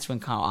 And that's when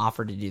Kyle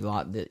offered to do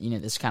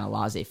this kind of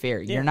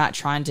laissez-faire. Yeah. You're not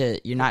trying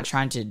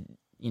to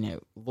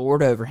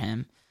lord over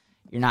him.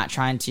 You're not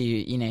trying to,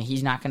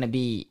 he's not going to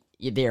be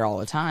there all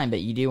the time, but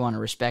you do want to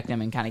respect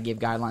him and kind of give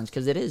guidelines,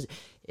 because it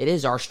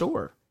is our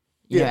store.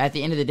 At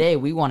the end of the day,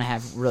 we want to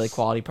have really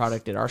quality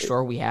product at our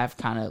store. We have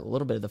kind of a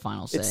little bit of the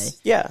final say.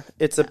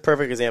 It's a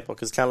perfect example,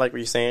 because kind of like what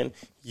you're saying,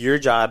 your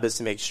job is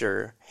to make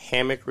sure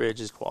Hammock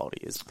Ridge's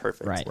quality is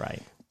perfect. Right.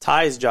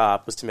 Ty's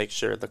job was to make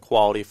sure the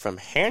quality from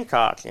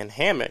Hancock and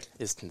Hammock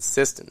is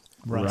consistent.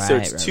 Right. So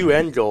it's two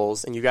end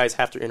goals, and you guys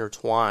have to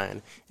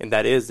intertwine, and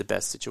that is the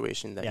best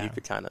situation that you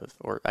could kind of,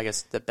 or I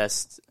guess the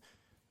best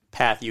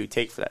path you would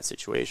take for that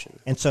situation.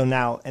 And so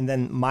now, and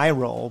then my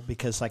role,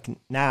 because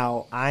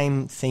now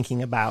I'm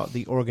thinking about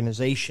the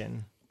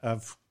organization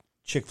of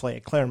Chick-fil-A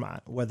at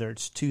Claremont, whether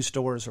it's 2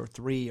 stores or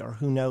 3, or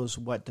who knows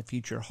what the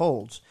future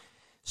holds.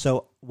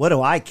 So what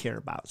do I care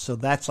about? So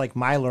that's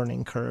my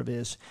learning curve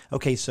is,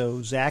 okay,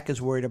 so Zach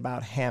is worried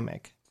about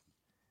Hammock.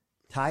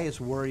 Ty is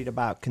worried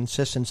about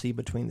consistency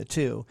between the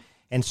two.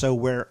 And so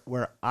where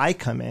I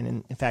come in,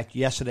 and in fact,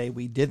 yesterday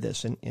we did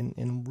this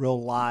in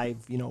real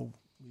live,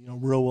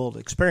 real world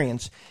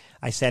experience.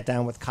 I sat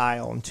down with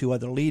Kyle and 2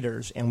 other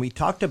leaders, and we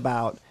talked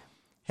about,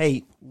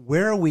 hey,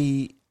 where are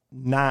we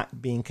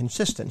not being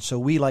consistent? So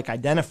we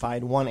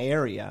identified one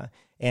area.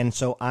 And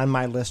so on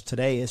my list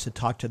today is to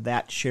talk to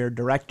that shared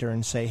director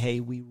and say, hey,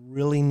 we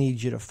really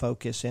need you to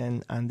focus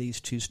in on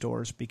these 2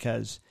 stores,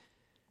 because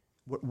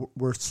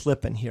we're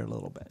slipping here a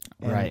little bit.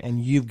 Right. And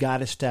you've got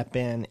to step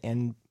in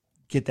and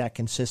get that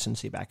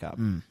consistency back up.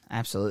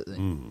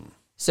 Absolutely.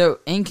 So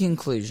in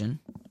conclusion,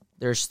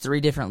 there's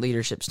 3 different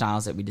leadership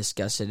styles that we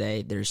discussed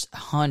today. There's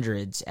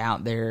hundreds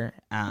out there.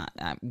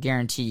 I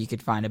guarantee you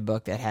could find a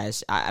book that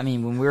has,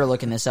 when we were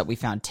looking this up, we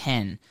found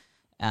 10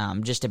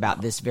 just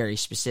about this very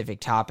specific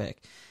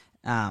topic.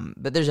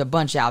 But there's a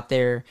bunch out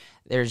there.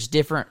 There's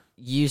different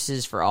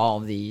uses for all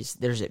of these.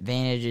 There's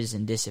advantages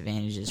and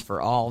disadvantages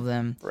for all of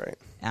them. Right.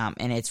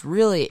 And it's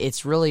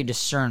really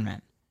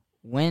discernment.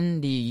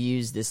 When do you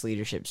use this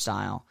leadership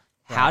style?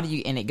 Right. How do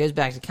you? And it goes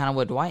back to kind of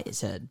what Dwight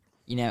said.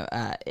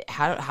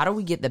 How do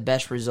we get the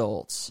best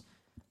results,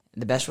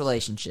 the best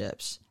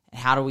relationships,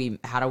 How do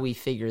we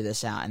figure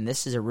this out? And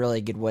this is a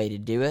really good way to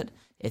do it.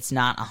 It's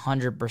not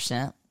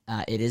 100%.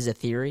 It is a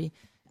theory,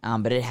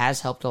 but it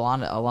has helped a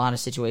lot of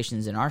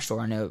situations in our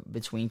store. I know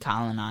between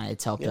Kyle and I,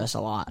 it's helped us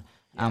a lot.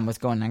 With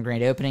going on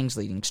grand openings,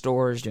 leading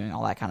stores, doing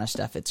all that kind of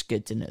stuff. It's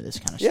good to know this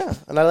kind of stuff.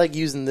 Yeah, and I like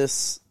using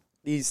these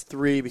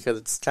three because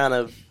it's kind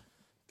of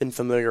been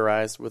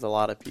familiarized with a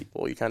lot of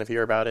people. You kind of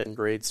hear about it in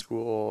grade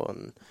school,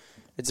 and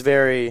it's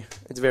very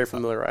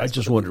familiarized. I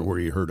just wondered where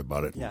you heard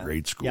about it in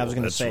grade school. Yeah, I was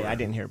going to That's say right. I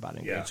didn't hear about it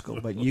in grade school,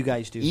 but you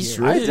guys do. East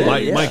here.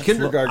 Ridge. My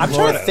kindergarten. I'm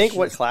trying to think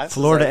what class.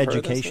 Florida I've heard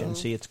of education.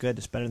 this See, it's good.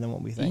 It's better than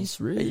what we think. East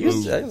Ridge.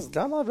 It's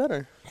gotten a lot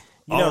better.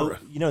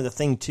 You know, the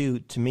thing too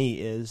to me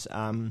is,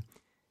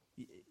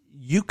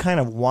 you kind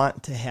of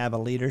want to have a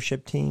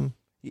leadership team.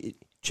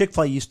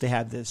 Chick-fil-A used to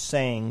have this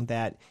saying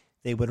that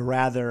they would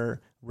rather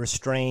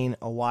restrain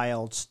a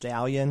wild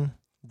stallion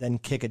than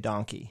kick a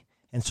donkey.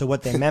 And so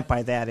what they meant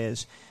by that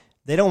is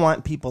they don't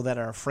want people that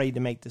are afraid to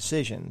make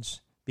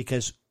decisions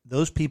because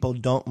those people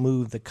don't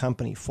move the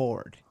company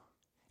forward.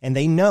 And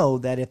they know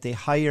that if they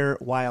hire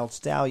wild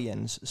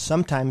stallions,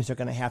 sometimes they're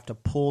going to have to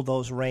pull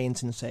those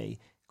reins and say,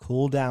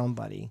 cool down,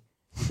 buddy.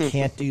 You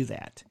can't do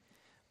that.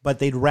 But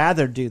they'd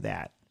rather do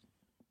that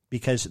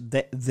because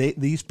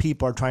these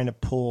people are trying to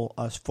pull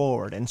us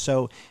forward. And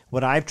so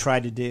what I've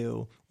tried to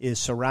do is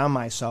surround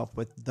myself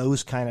with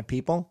those kind of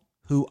people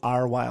who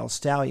are wild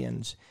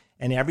stallions.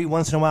 And every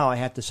once in a while I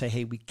have to say,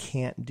 hey, we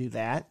can't do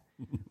that.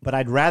 But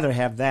I'd rather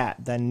have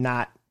that than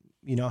not,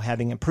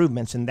 having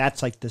improvements. And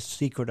that's like the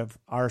secret of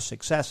our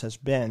success has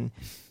been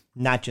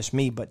not just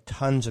me, but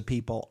tons of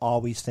people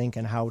always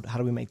thinking, how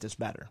do we make this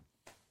better?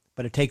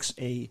 But it takes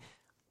a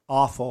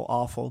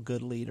awful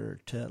good leader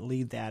to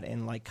lead that.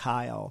 And like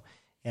Kyle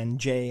and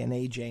Jay and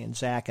AJ and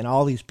Zach and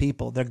all these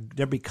people,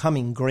 they're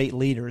becoming great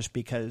leaders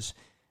because,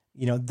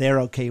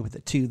 they're okay with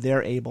it too.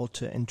 They're able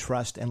to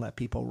entrust and let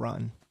people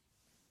run.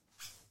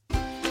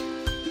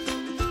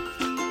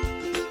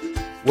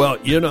 Well,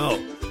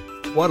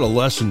 what a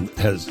lesson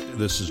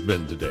this has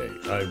been today.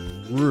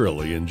 I've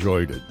really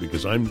enjoyed it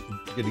because I'm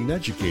getting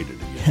educated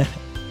again.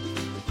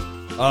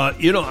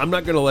 I'm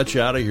not going to let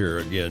you out of here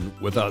again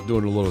without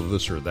doing a little of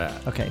this or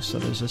that. Okay, so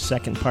there's a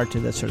second part to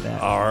this or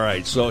that. All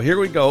right, so here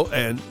we go.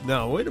 And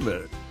now, wait a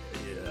minute.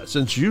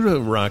 Since you,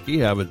 Rocky,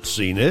 haven't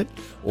seen it,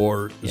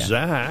 or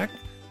Zach,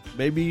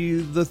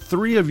 maybe the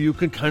three of you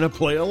can kind of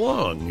play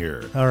along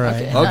here. All right.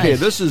 Okay. Okay, Nice.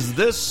 this is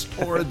this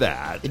or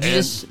that. Did you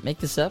just make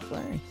this up,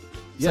 Larry?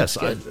 Yes,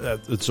 Sounds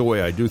good. it's the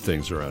way I do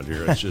things around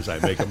here. It's just I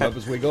make them up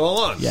as we go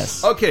along.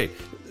 Yes. Okay,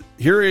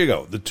 here you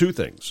go. The two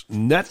things: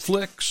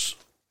 Netflix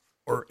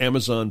or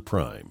Amazon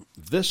Prime.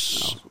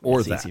 This or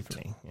It's that. easy for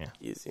me. Yeah.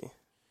 Easy.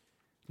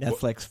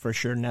 Netflix, for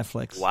sure,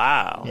 Netflix.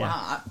 Wow. Yeah.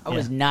 Wow, I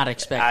was not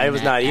expecting I was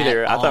that not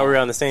either. at I thought all. we were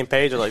on the same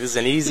page. Like, this is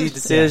an easy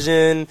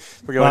decision.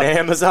 We're going to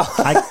Amazon.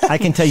 I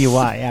can tell you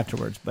why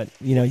afterwards, but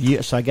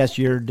so I guess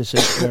your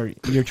decision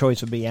or your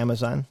choice would be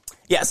Amazon.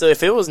 Yeah, so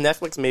if it was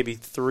Netflix maybe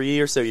 3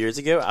 or so years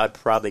ago, I'd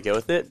probably go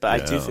with it.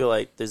 But I do Yeah. feel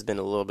like there's been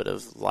a little bit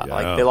of Yeah.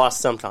 like they lost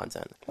some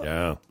content.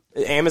 Yeah.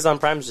 Amazon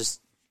Prime is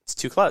just it's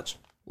too clutch.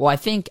 Well, I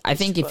think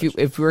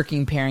if we're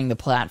comparing the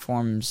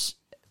platforms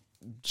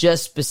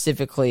just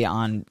specifically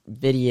on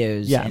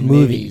videos Yeah, and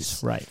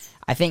movies, right.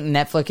 I think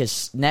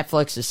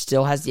Netflix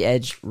still has the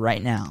edge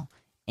right now.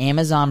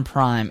 Amazon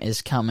Prime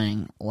is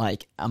coming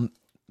like a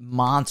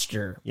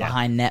monster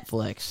behind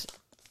Netflix.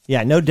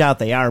 Yeah, no doubt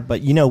they are.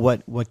 But you know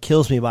what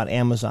kills me about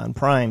Amazon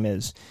Prime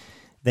is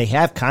they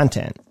have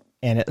content,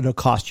 and it'll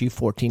cost you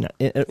 $14.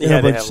 In other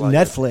they words, have like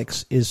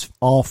Netflix is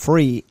all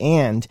free,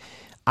 and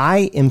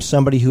I am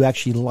somebody who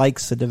actually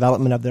likes the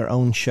development of their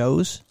own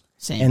shows.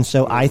 Same. And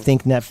so I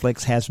think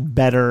Netflix has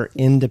better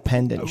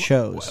independent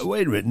shows.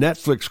 Wait a minute.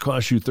 Netflix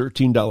costs you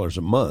 $13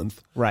 a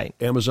month. Right.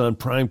 Amazon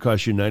Prime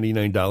costs you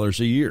 $99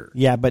 a year.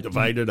 Yeah, but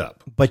divide it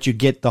up. But you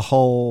get the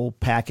whole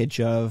package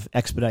of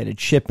expedited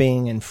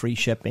shipping and free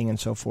shipping and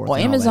so forth. Well,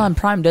 and all Amazon that.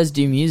 Prime does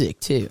do music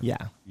too. Yeah.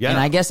 Yeah. And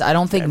I guess I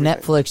don't think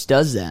Netflix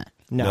does that.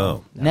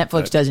 No.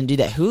 Netflix doesn't do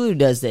that. Hulu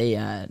does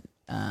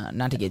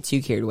not to get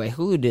too carried away.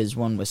 Hulu does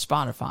one with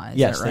Spotify. Is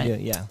Yes, that right? they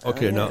do. Yeah.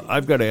 Okay, now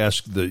I've got to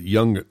ask the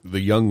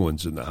young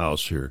ones in the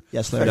house here.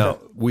 Yes, Larry. Now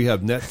we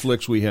have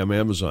Netflix, we have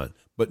Amazon,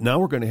 but now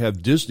we're going to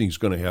have Disney's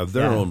going to have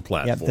their own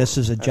platform. Yeah, this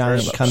is a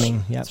giant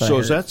coming. Yeah. So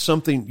is that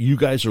something you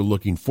guys are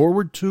looking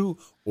forward to,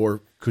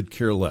 or could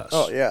care less?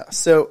 Oh yeah.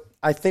 So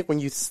I think when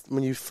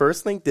you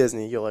first think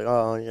Disney, you're like,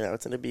 oh,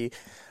 it's going to be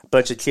a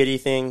bunch of kiddie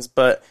things.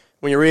 But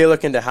when you really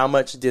look into how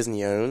much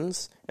Disney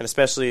owns, and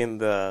especially in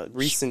the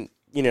recent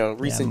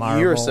Marvel,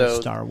 year or so,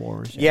 Star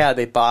Wars. Yeah,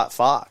 they bought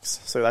Fox,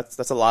 so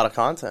that's a lot of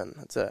content.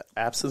 That's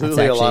absolutely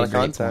That's a lot of actually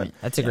a great content.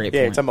 point. That's a great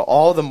Yeah, you're point. talking about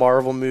all the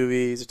Marvel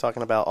movies. You're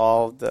talking about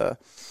all the,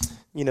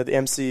 the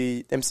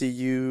MCU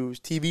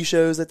TV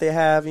shows that they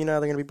have. They're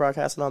going to be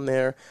broadcasting on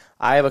there.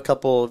 I have a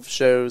couple of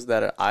shows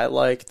that I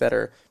like that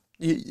are,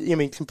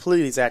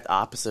 completely exact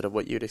opposite of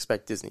what you'd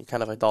expect Disney,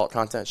 kind of adult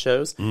content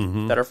shows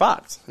that are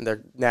Fox. And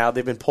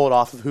they've been pulled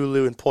off of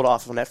Hulu and pulled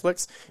off of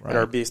Netflix and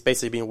are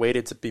basically being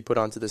waited to be put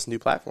onto this new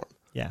platform.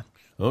 Yeah.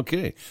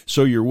 Okay,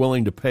 so you're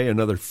willing to pay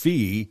another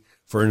fee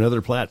for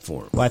another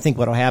platform. Well, I think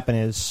what will happen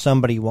is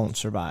somebody won't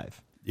survive.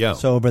 Yeah.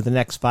 So over the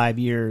next 5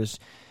 years,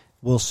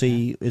 we'll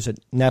see, is it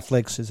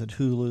Netflix, is it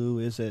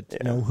Hulu, is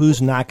it,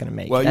 who's not going to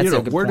make it? Well, That's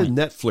a good where point.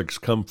 did Netflix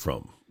come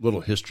from?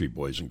 Little history,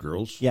 boys and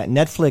girls. Yeah,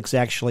 Netflix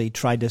actually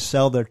tried to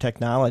sell their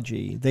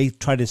technology. They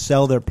tried to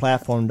sell their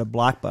platform to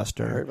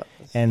Blockbuster,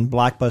 and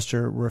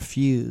Blockbuster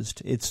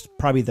refused. It's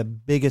probably the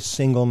biggest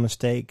single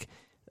mistake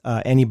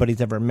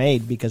anybody's ever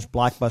made, because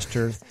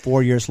Blockbuster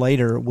 4 years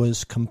later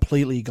was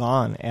completely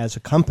gone as a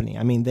company.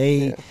 I mean,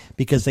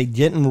 because they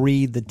didn't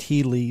read the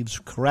tea leaves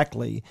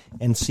correctly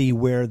and see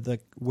where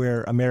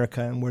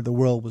America and where the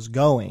world was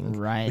going,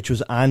 Right. which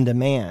was on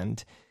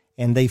demand,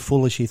 and they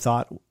foolishly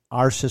thought,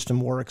 our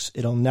system works,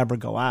 it'll never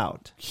go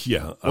out.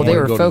 Yeah. Well, they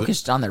were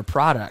focused on their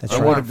product. I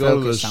want to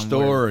go to the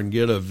store and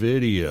get a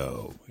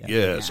video. Yeah.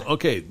 Yes. Yeah.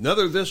 Okay,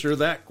 another this or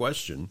that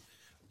question.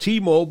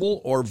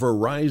 T-Mobile or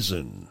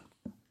Verizon?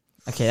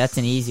 Okay, that's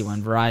an easy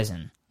one,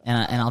 Verizon.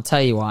 And I'll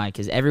tell you why,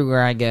 because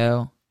everywhere I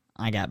go,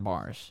 I got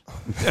bars.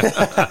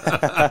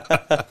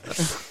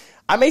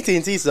 I'm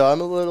AT&T, so I'm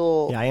a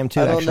little. Yeah, I am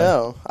too, I don't actually.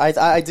 know.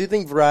 I do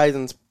think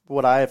Verizon's,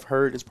 what I've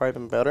heard, is probably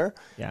been better.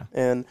 Yeah.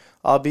 And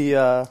I'll be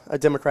a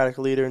Democratic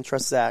leader and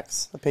trust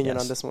Zach's opinion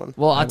on this one.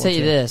 Well, I'll tell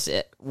you too. this.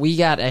 We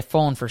got a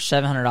phone for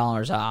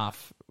 $700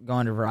 off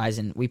going to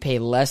Verizon. We pay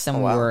less than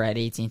we were at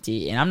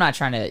AT&T. And I'm not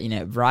trying to,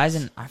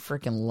 Verizon, I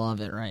freaking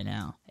love it right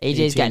now.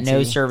 AJ's got no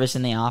AT&T. service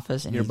in the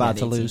office. And You're he's got about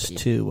to lose AT&T.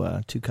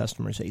 two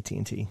customers,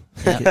 AT&T.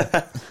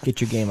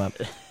 Get your game up.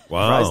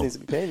 Wow. Verizon needs to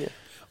be paying you.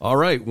 All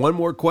right, one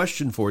more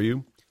question for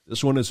you.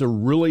 This one is a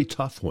really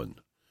tough one,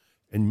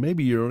 and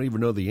maybe you don't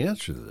even know the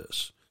answer to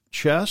this.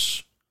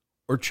 Chess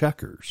or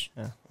checkers?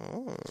 Yeah.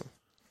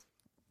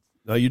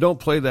 Now, you don't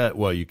play that.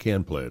 Well, you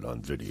can play it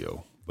on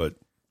video, but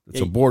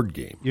it's a board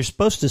game. You're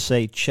supposed to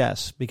say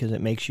chess because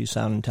it makes you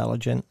sound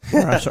intelligent.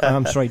 Or,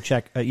 I'm sorry,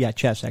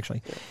 chess,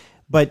 actually.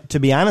 But to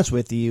be honest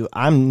with you,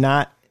 I'm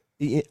not.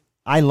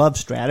 I love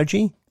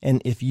strategy,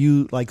 and if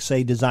you,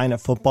 say, design a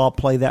football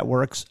play that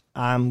works,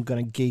 I'm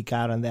going to geek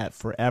out on that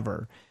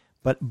forever.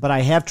 But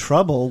I have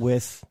trouble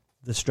with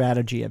the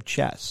strategy of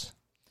chess.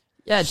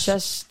 Yeah,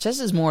 chess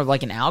is more of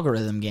like an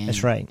algorithm game.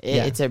 That's right.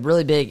 It's a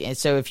really big.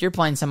 So if you're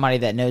playing somebody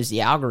that knows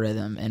the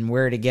algorithm and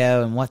where to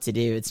go and what to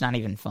do, it's not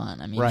even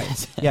fun. I mean,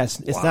 Right. Yes,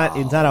 it's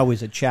not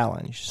always a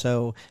challenge.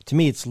 So to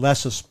me, it's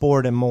less a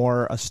sport and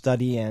more a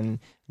study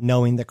in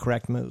knowing the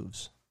correct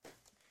moves.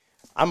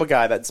 I'm a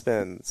guy that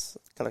spends,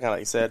 kind of like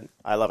you said,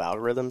 I love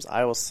algorithms.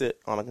 I will sit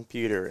on a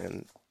computer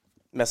and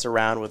mess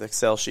around with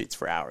Excel sheets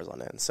for hours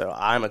on end. So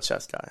I'm a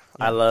chess guy.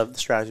 Yeah. I love the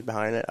strategy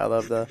behind it. I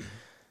love the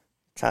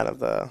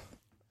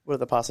what are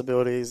the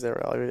possibilities?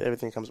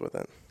 Everything comes with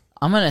it.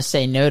 I'm going to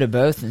say no to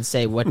both and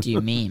say, what do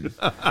you mean?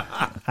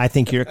 I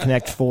think you're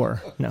Connect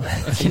 4. No.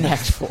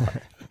 Connect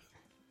 4.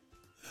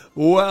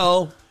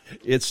 Well,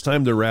 it's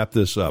time to wrap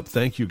this up.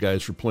 Thank you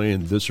guys for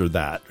playing this or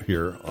that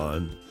here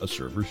on A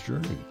Server's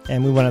Journey.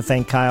 And we want to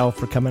thank Kyle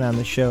for coming on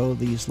the show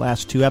these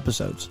last 2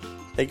 episodes.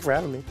 Thank you for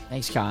having me.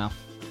 Thanks, Kyle.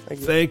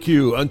 Thank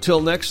you.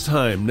 Until next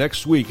time,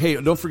 next week. Hey,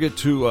 don't forget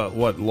to,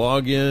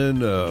 log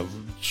in,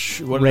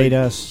 rate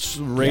us.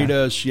 Rate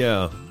us,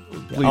 yeah.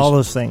 Please. All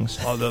those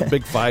things. All the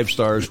big 5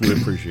 stars, we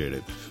appreciate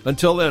it.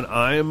 Until then,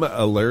 I'm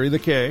Larry the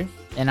K.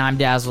 And I'm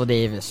Dazzle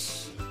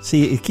Davis.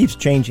 See, it keeps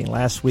changing.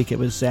 Last week it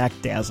was Zach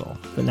Dazzle,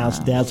 but now it's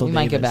Dazzle we Davis.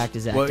 might go back to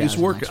Zach Well, Dazzle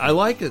he's working. I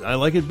like it. I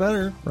like it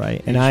better.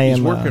 Right, and I am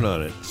He's working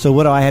on it. So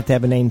what do I have to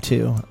have a name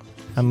too?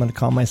 I'm going to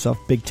call myself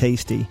Big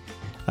Tasty.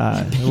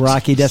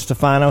 Rocky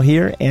DeStefano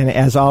here, and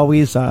as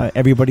always,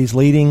 everybody's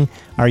leading.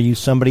 Are you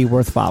somebody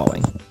worth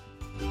following?